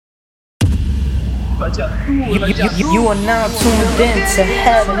You are now tuned in to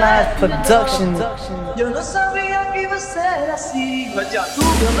Headlight Productions. Yo no sabía que iba a ser así. Yo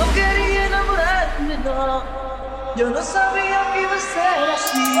no quería enamorarme, no. Yo no sabía que iba a ser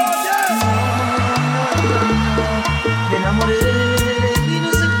así. Me enamoré y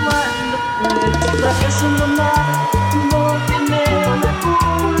no sé cuándo. Fracasando nada, no tiene la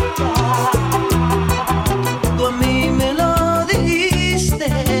culpa. Tú a mí me lo dijiste.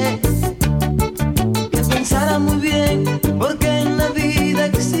 Que pensara muy bien, porque en la vida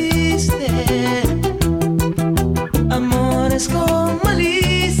existe amores con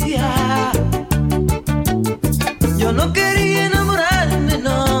malicia. Yo no quería enamorarme,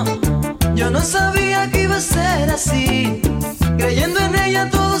 no. Yo no sabía que iba a ser así. Creyendo en ella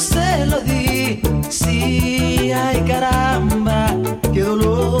todo se lo di. Sí, ay caramba, qué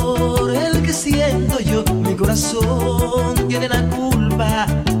dolor el que siento yo. Mi corazón tiene la culpa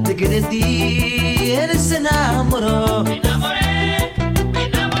de que de ti él se enamoró. Me enamoré,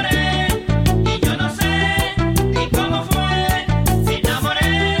 y yo no sé ni cómo fue. Me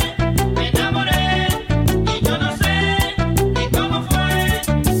enamoré, y yo no sé ni cómo fue.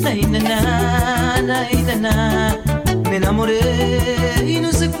 Ay, na, me enamoré y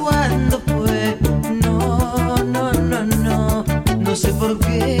no sé cuándo fue. No sé por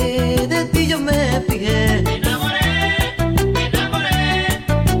qué de ti yo me fijé. Me enamoré,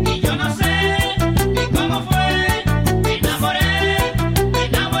 y yo no sé ni cómo fue. Me enamoré,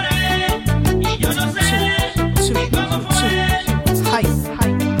 y yo no sé ni cómo fue.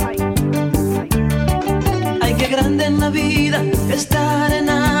 Ay, qué grande en la vida estar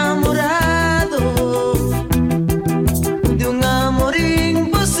enamorado de un amor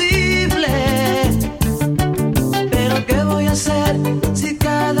imposible. Pero ¿qué voy a hacer si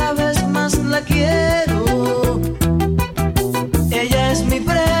cada vez más la quiero? Ella es mi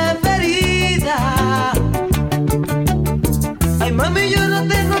preferida. Ay, mami, yo no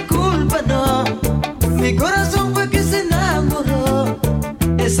tengo culpa, no. Mi corazón fue que se enamoró.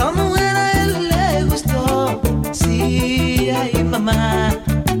 Esa mujer a él le gustó. Sí, ay, mamá,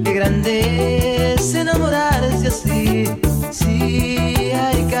 qué grande es enamorarse así. Sí,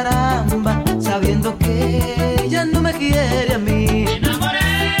 ay, caramba, sabiendo que ella no me quiere a mí.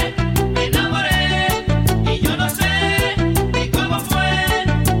 Me enamoré, y yo no sé ni cómo fue.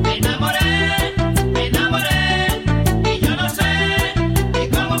 Me enamoré, y yo no sé ni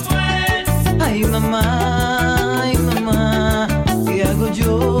cómo fue. Ay, mamá, ¿qué hago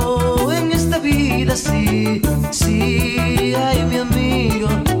yo en esta vida así? Sí, ay, mi amigo,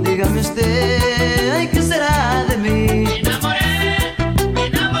 dígame usted, ay, ¿qué será de mí? Me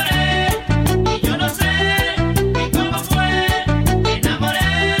enamoré, y yo no sé ni cómo fue. Me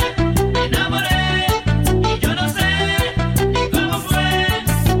enamoré, y yo no sé ni cómo fue.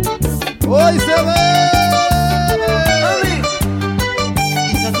 ¡Hoy se ve! Mami,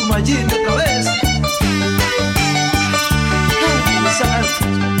 quita tu mallín otra vez. Ay, sal.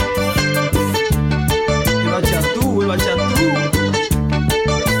 El bachatú,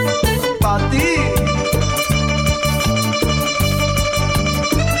 pa' ti.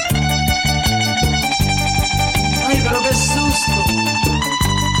 Ay, pero qué susto.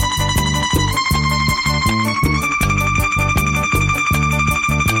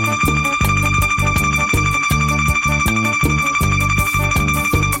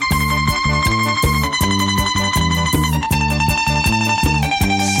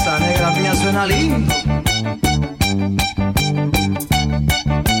 Esa negra mía suena lindo.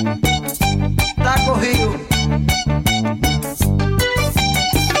 Está cogido.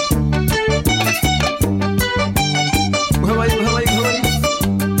 Mueva ahí.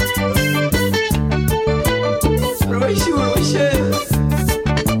 Pero ahí sí,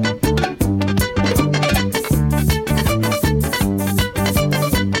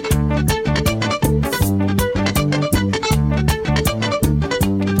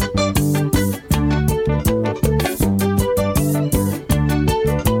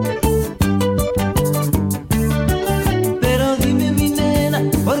 pero dime mi nena,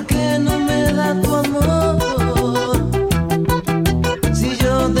 ¿por qué no me da tu amor? Si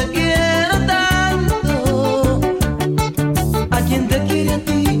yo te quiero tanto, a quien te quiere a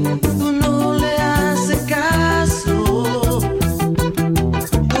ti, tú no le haces caso.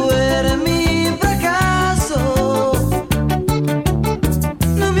 Tú eres mi fracaso.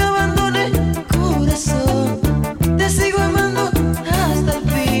 No me abandones, corazón, te sigo amando hasta el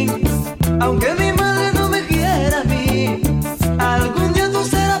fin. Aunque mi madre no me quiera a mí, algún día tú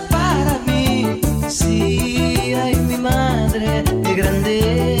serás para mí. Sí, ay, mi madre, qué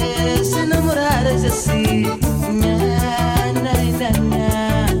grande es enamorarse así. Na, na, na, na.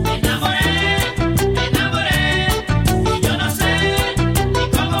 Me enamoré,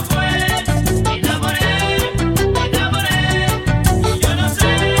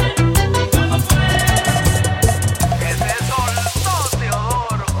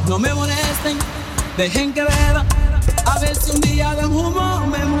 No me molesten, dejen que beba, a ver si un día de humo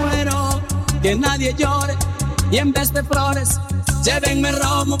me muero. Que nadie llore y en vez de flores llévenme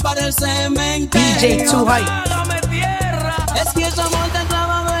romo para el cementerio. DJ Too High. Hágame tierra. Es que ese amor está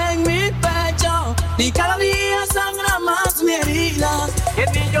clavado en mi pecho y cada día sangra más mi herida. Que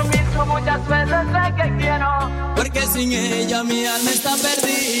ni yo mismo muchas veces sé que quiero, porque sin ella mi alma está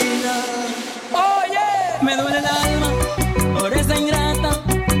perdida. Oye, me duele el alma por esa ingrata,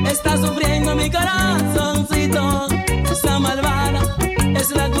 está sufriendo mi corazoncito. Esa malvada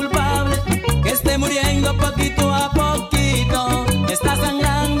es la culpable, que esté muriendo poquito a poquito. Está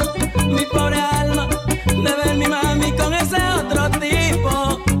sangrando mi pobre alma de ver mi mami con ese otro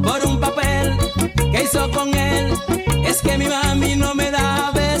tipo, por un papel que hizo con él. Es que mi mami no me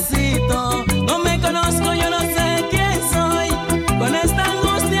da besito. No me conozco, yo no sé quién soy. Con esta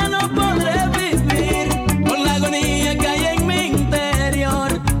angustia no podré vivir, con la agonía que hay en mi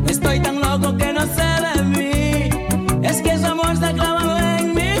interior. Estoy tan loco que no sé de mí. Es que su amor se ha clavado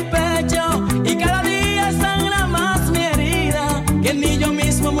en mi pecho y cada día sangra más mi herida. Que ni yo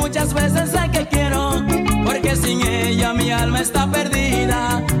mismo muchas veces sé que quiero, porque sin ella mi alma está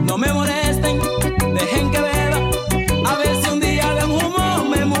perdida. No me molesten, dejen que beba, a ver si un día de humo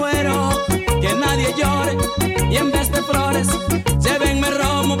me muero. Que nadie llore y en vez de flores llévenme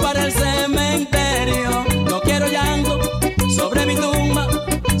romo para el cementerio. No quiero llanto sobre mi tumba,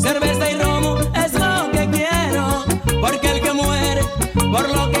 cerveza y romo es lo que quiero, porque el que muere por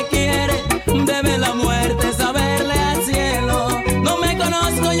lo que quiere debe la muerte saberle al cielo. No me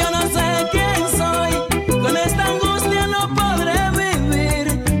conozco, yo no sé quién soy. Con esta angustia no podré vivir,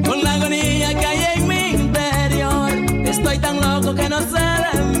 con la agonía que hay en mi interior. Estoy tan loco que no sé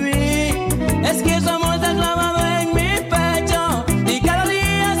de mí. Es que su amor está clavado en mi pecho y cada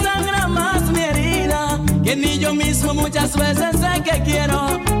día sangra más mi herida. Que ni yo mismo muchas veces sé que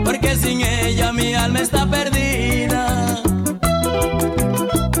quiero, porque sin ella mi alma está perdida.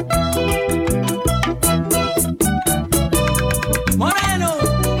 Moreno,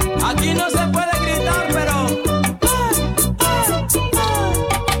 aquí no se puede gritar, pero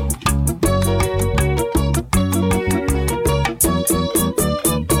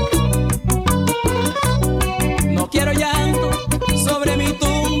no quiero llanto sobre mi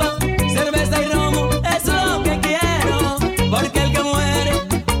tumba, cerveza y romo es lo que quiero, porque el que muere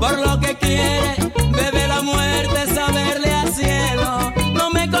por lo que quiere bebe la muerte saberle al cielo. No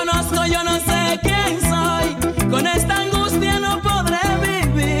me conozco, yo no sé quién soy. Con esta angustia no podré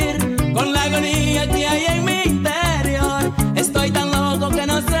vivir, con la agonía que hay en mi interior. Estoy tan loco que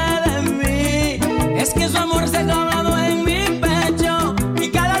no sé de mí. Es que su amor se ha clavado en mi pecho y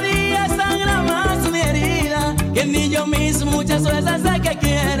cada día sangra más mi herida. Que ni yo mismo muchas veces sé que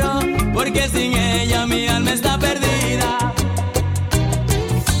quiero, porque sin ella mi alma está perdida.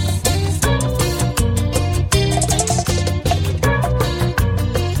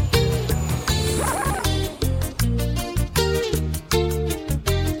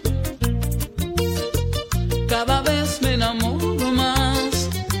 Cada vez me enamoro más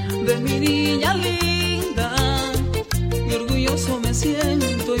de mi niña linda y orgulloso me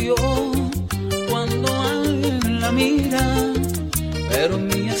siento yo cuando alguien la mira. Pero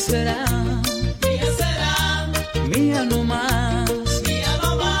mía será mía no más,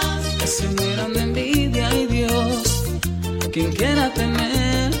 que se mueran de envidia y Dios, quien quiera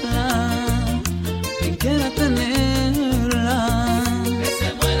tenerla, quien quiera tenerla.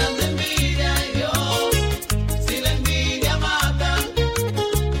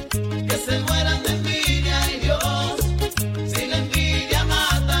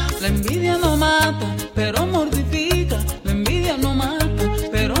 La envidia no mata, pero mortifica. La envidia no mata,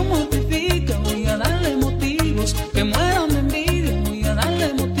 pero mortifica. Voy a darle motivos que mueran de envidia. Voy a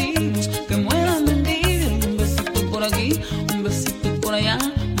darle motivos que mueran de envidia. Un besito por aquí, un besito por allá,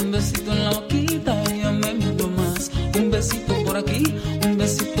 un besito en la boquita y ya me meto más. Un besito por aquí, un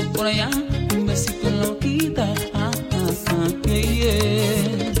besito por allá, un besito en la boquita. Yeah,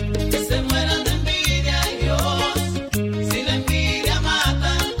 yeah. Que se mueran de envidia y Dios, si la envidia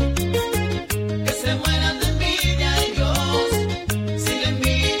mata. Que se mueran de envidia y Dios, si la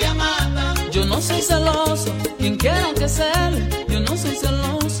envidia mata. Yo no soy celoso, quien quiera que cele. Yo no soy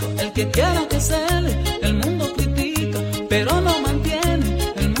celoso, el que quiera que cele. El mundo critica, pero no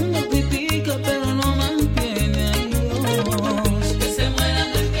mantiene. El mundo critica, pero no mantiene. Ay, Dios. Que se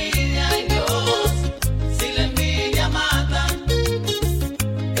mueran de envidia y Dios, si la envidia mata.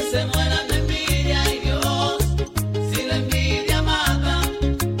 Que se mueran de envidia y Dios, si la envidia mata.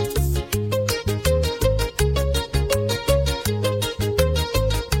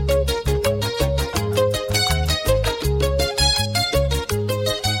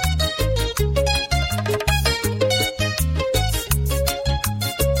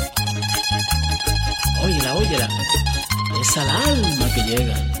 caricias al alma que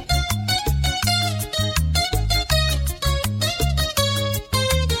llegan.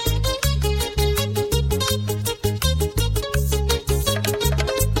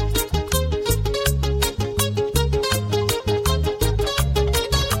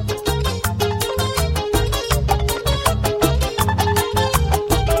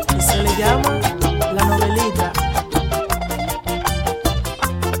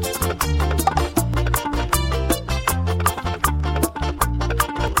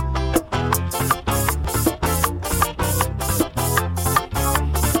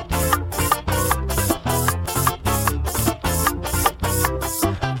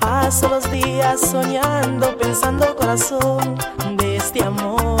 Paso los días soñando, pensando corazón de este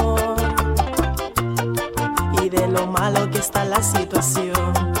amor y de lo malo que está la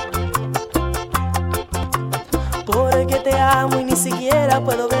situación. Porque te amo y ni siquiera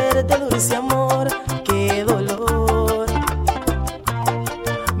puedo verte, dulce amor, qué dolor.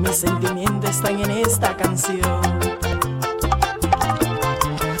 Mis sentimientos están en esta canción.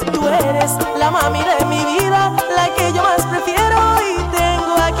 Tú eres la mami de mi vida, la que yo más prefiero y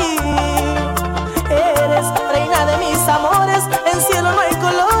tengo aquí. Eres reina de mis amores, en cielo no hay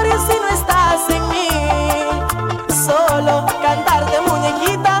colores si no estás en mí. Solo cantarte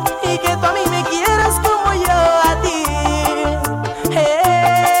muñequita y que tú a mí me quieras como yo a ti.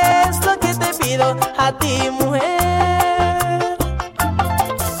 Es lo que te pido a ti, mujer.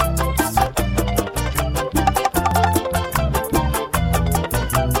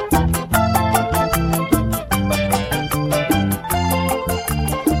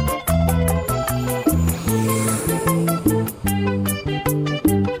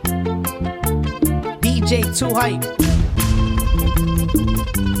 DJ Too Hype.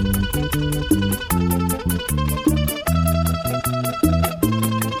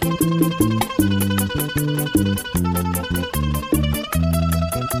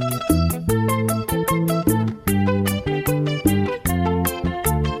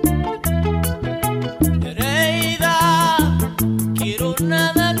 Nereida, quiero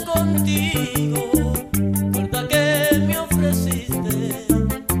nada contigo, recuerda que me ofreciste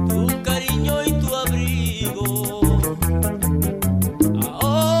tu cariño y tu abrigo. A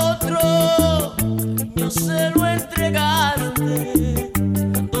otro cariño se lo entregaste,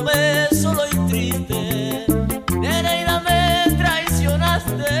 dejándome solo y triste. Nereida, me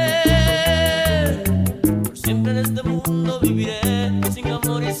traicionaste. Por siempre en este mundo viviré sin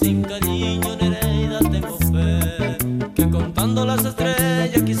amor y sin cariño. Nereida, tengo fe que contando las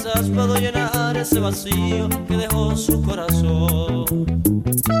estrellas quizás puedo llenar ese vacío que dejó su corazón.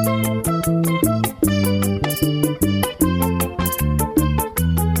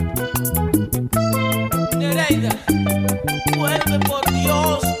 Nereida, vuelve por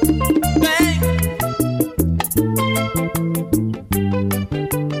Dios, ven.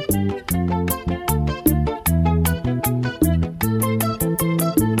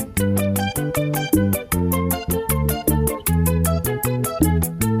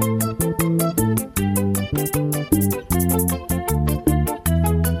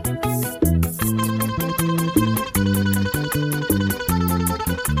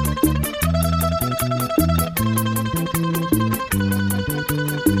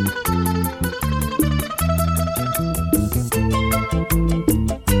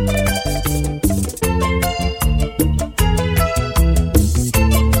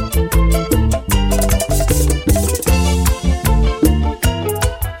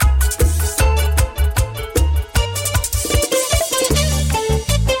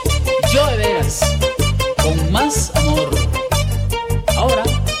 Yo de veras, con más amor. Ahora,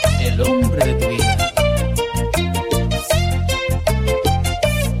 el hombre de tu vida.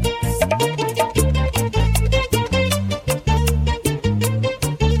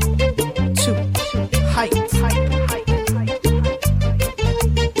 Too Hype.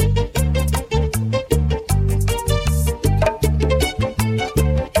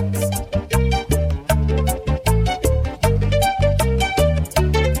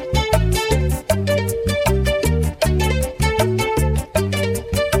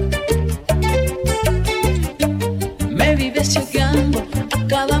 Me vives chequeando a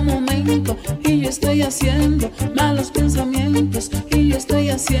cada momento y yo estoy haciendo malos pensamientos y yo estoy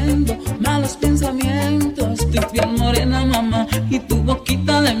haciendo malos pensamientos. Tu piel morena, mamá, y tu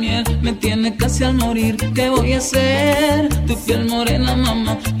boquita de miel me tiene casi al morir. ¿Qué voy a hacer? Tu piel morena,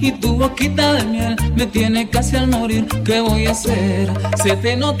 mamá, y tu boquita de miel me tiene casi al morir. ¿Qué voy a hacer? Se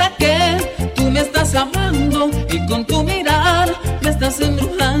te nota que tú me estás amando y con tu mirar me estás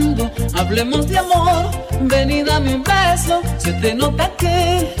embrujando. Hablemos de amor, ven y dame un beso. Se te nota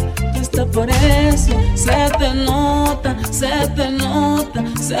que tú está por eso. Se te nota, se te nota,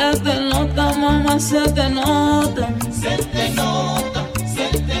 se te nota, mamá, se te nota. Se te nota, se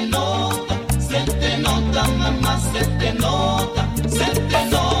te nota, se te nota, mamá, se te nota. Se te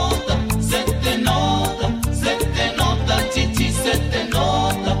nota, se te nota, se te nota, chichi, se te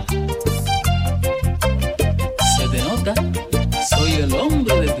nota. Se te nota, soy el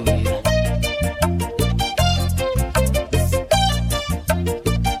hombre de tu vida.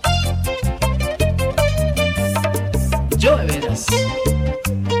 Yo de veras.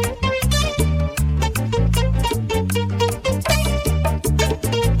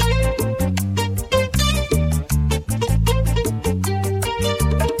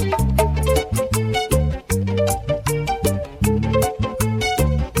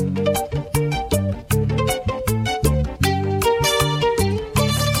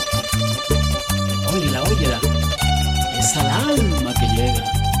 Óyela, óyela, es al alma que llega.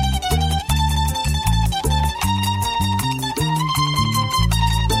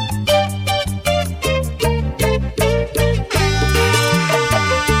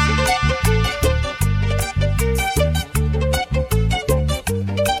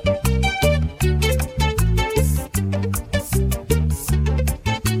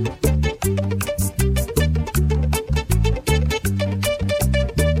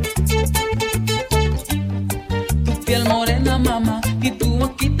 Tu piel morena, mamá, y tu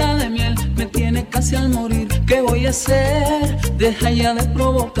boquita de miel me tiene casi al morir. ¿Qué voy a hacer? Deja ya de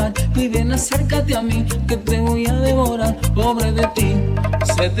provocar y ven acércate a mí, que te voy a devorar, pobre de ti.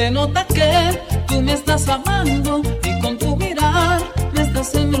 Se te nota que tú me estás amando y con tu mirar me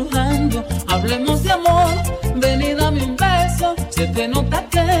estás embrujando. Hablemos de amor, ven y dame un beso. Se te nota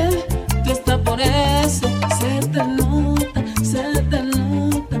que tú estás por eso. Se te nota, se te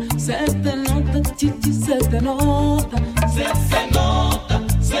nota, se te nota, chichi, se te nota. Se te nota,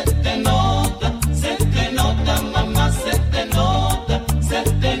 se te nota, se te nota, mamá, se te nota. Se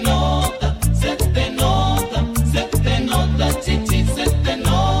te nota, se te nota, se te nota, chichi, se te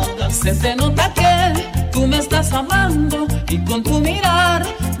nota. Se te nota que tú me estás amando y con tu mirar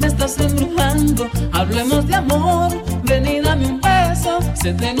me estás embrujando. Hablemos de amor, ven y dame un beso.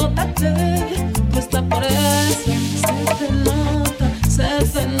 Se te nota que tú estás por eso. Se te nota, se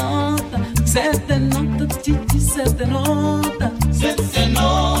te nota, se te nota, chichi, se te nota. Se te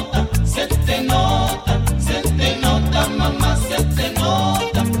nota, se te nota, se te nota, mamá, se te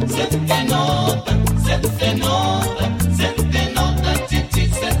nota. Se te nota, se te nota, se te nota, chichi,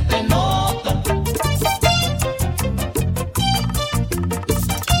 se te nota.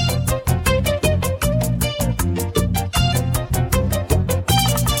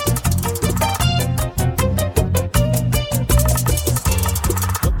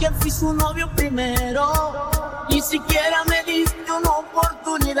 Yo que fui su novio primero, ni siquiera me diste una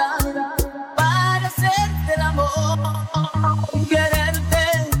oportunidad para hacerte el amor, quererte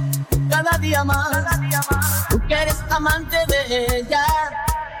cada día más. Tú que eres amante de ella,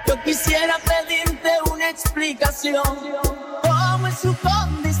 yo quisiera pedirte una explicación. ¿Cómo es su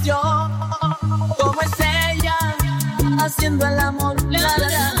condición? ¿Cómo es ella haciendo el amor? La, la,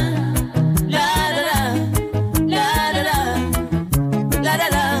 la, la, la, la, la, la. La la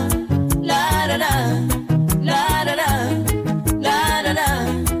la, la la la, la la la, la la la,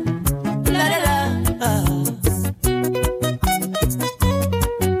 la la la.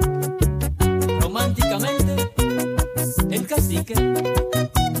 Románticamente, el cacique.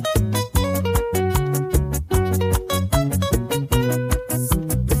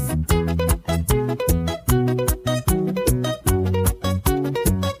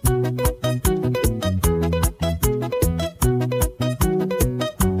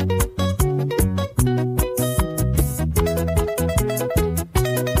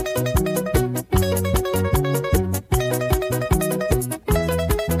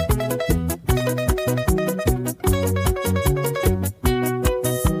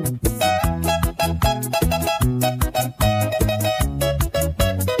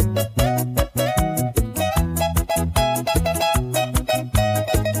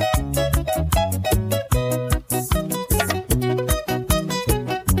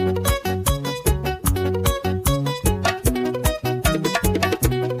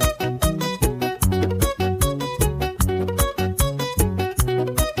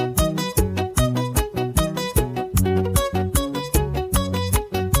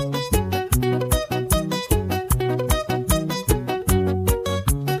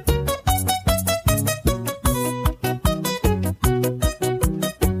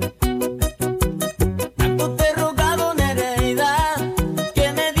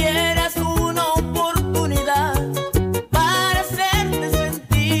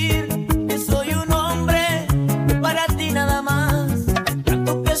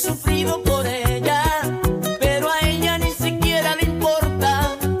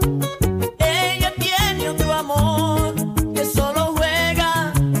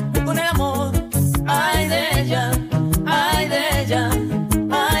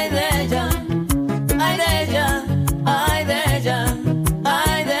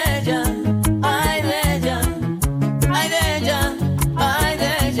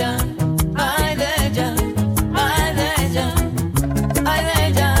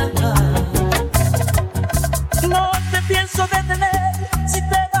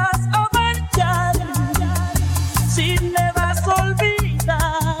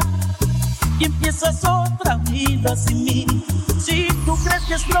 vida sin mí. Si tú crees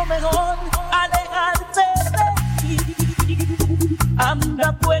que es lo mejor alejarte de mí,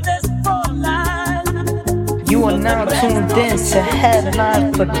 anda, puedes volar. You are now tuned in to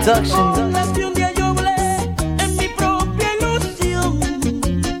Headline Productions.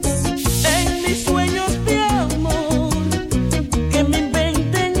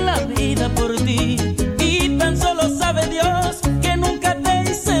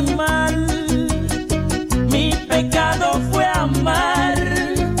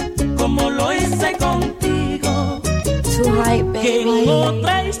 Que en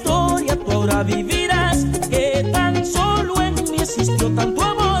otra historia tú ahora vivirás, que tan solo en mí existió tanto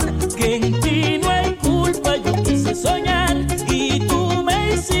amor, que en ti no hay culpa, yo quise soñar y tú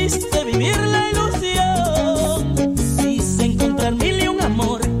me hiciste vivir la ilusión. Quise encontrar mil y un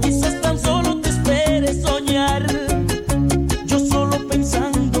amor, quizás tan solo te esperes soñar. Yo solo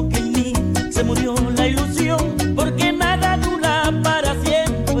pensando que en mí se murió la ilusión, porque nada dura para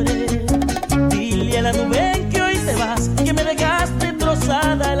siempre. Dile a la nube que hoy te vas, que me dejaste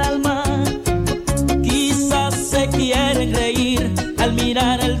destrozada el alma. Quizás se quieren reír al mirar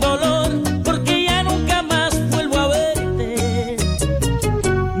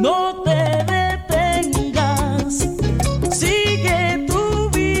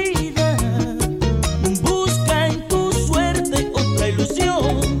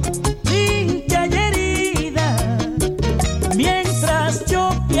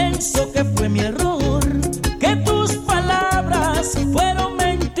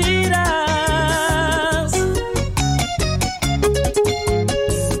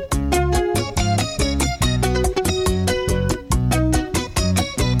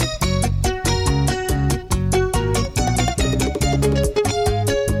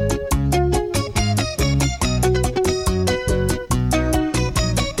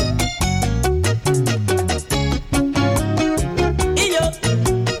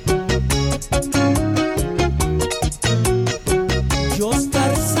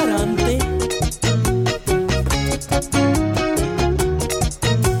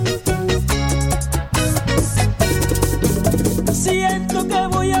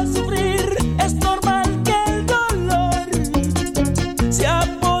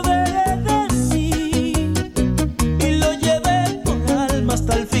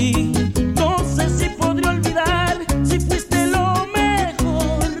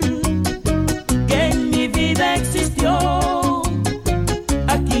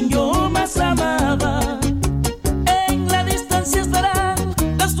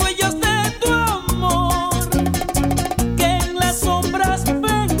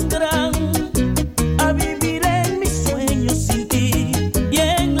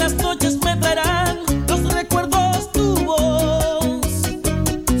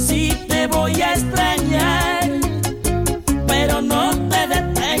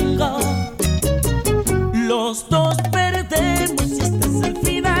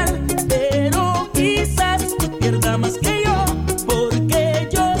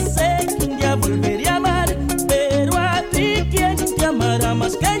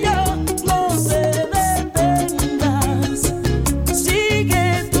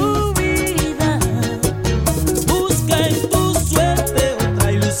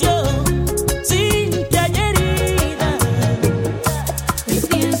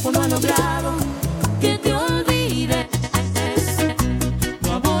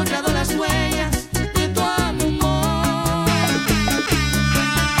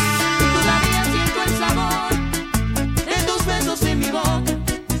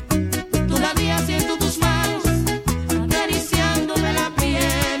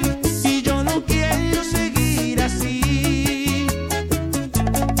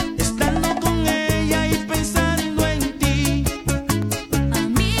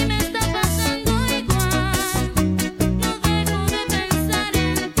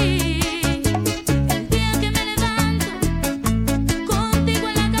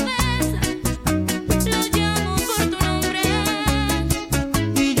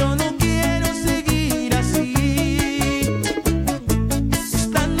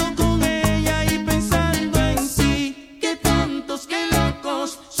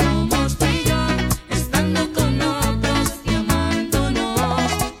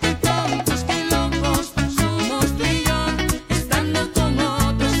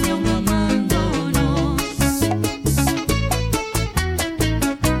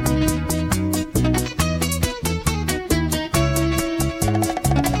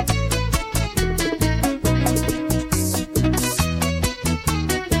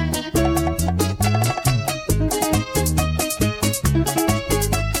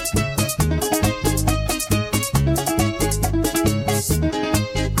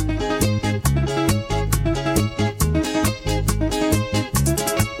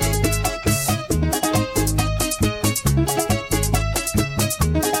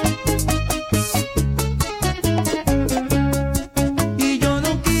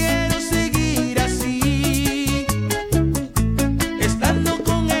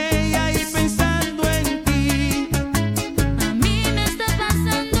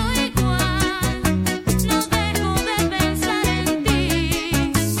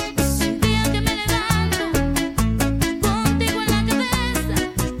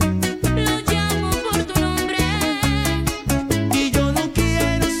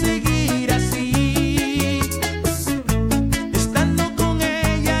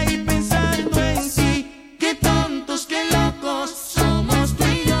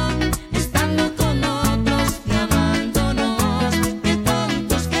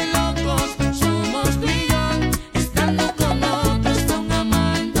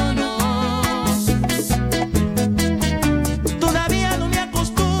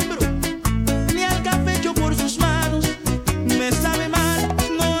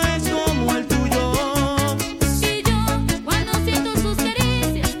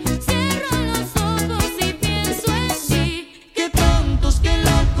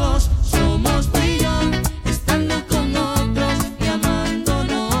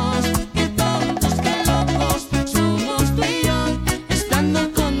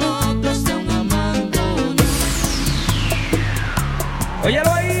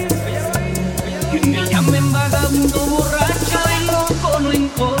ando borracho y loco, no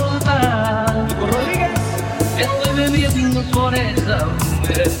importa. Estoy bebiendo por esa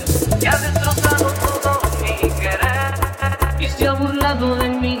mujer que ha destrozado todo mi querer y se ha burlado de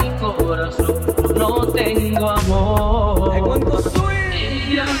mi corazón. No tengo amor.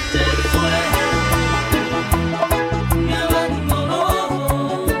 Ella se fue, me abandonó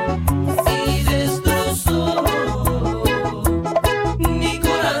y destrozó mi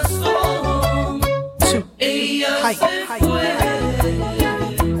corazón. Ella se fue,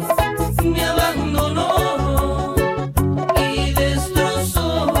 me abandonó y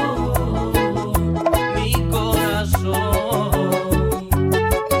destrozó mi corazón.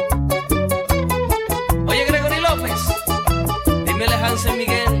 Oye, Gregory López, dime a Hansel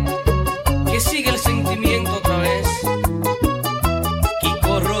Miguel que sigue el sentimiento otra vez.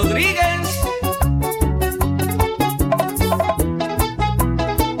 Kiko Rodríguez.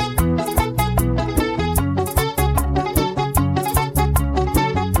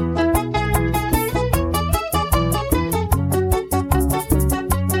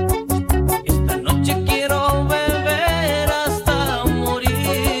 Esta noche quiero beber hasta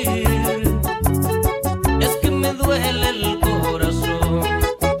morir. Es que me duele el corazón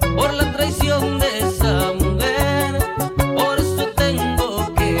por la traición de esa mujer. Por eso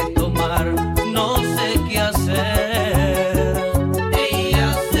tengo que tomar, no sé qué hacer.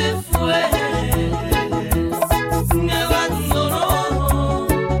 Ella se fue, me abandonó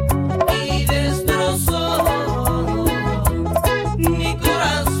y destrozó mi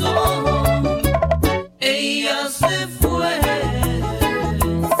corazón. Ella se fue,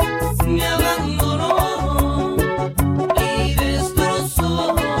 me abandonó y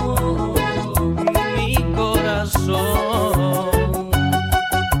destrozó mi corazón.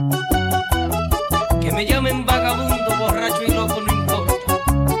 Que me llamen vagabundo, borracho y loco, no importa.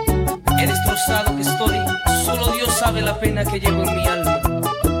 He destrozado que estoy, solo Dios sabe la pena que llevo en mi alma.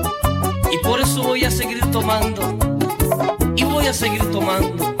 Y por eso voy a seguir tomando, y voy a seguir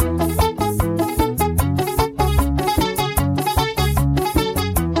tomando.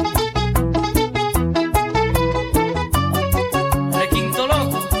 Requinto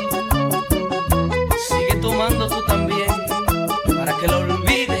loco, sigue tomando tú también, para que lo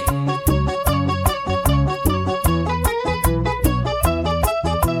olvide.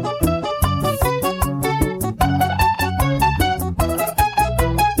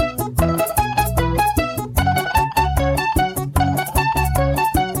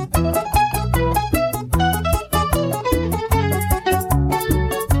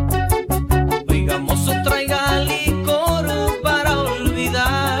 Oiga, mozo, traiga licor para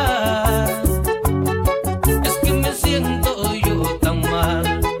olvidar. Es que me siento yo tan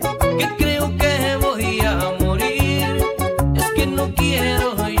mal que creo que voy a morir. Es que no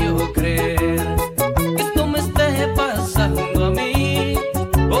quiero yo creer que esto me esté pasando a mí.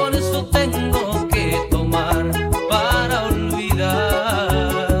 Por eso tengo que tomar para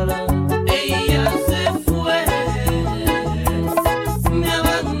olvidar. Ella se fue, me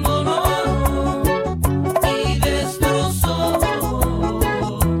abandonó y destrozó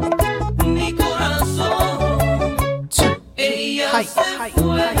mi corazón. Ella se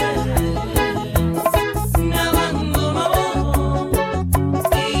fue, me abandonó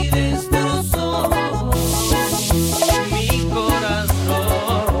y destrozó mi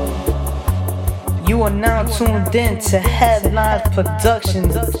corazón. You are now tuned in to Headline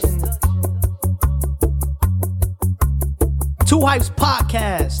Productions. Two Hypes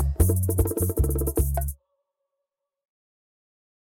Podcast.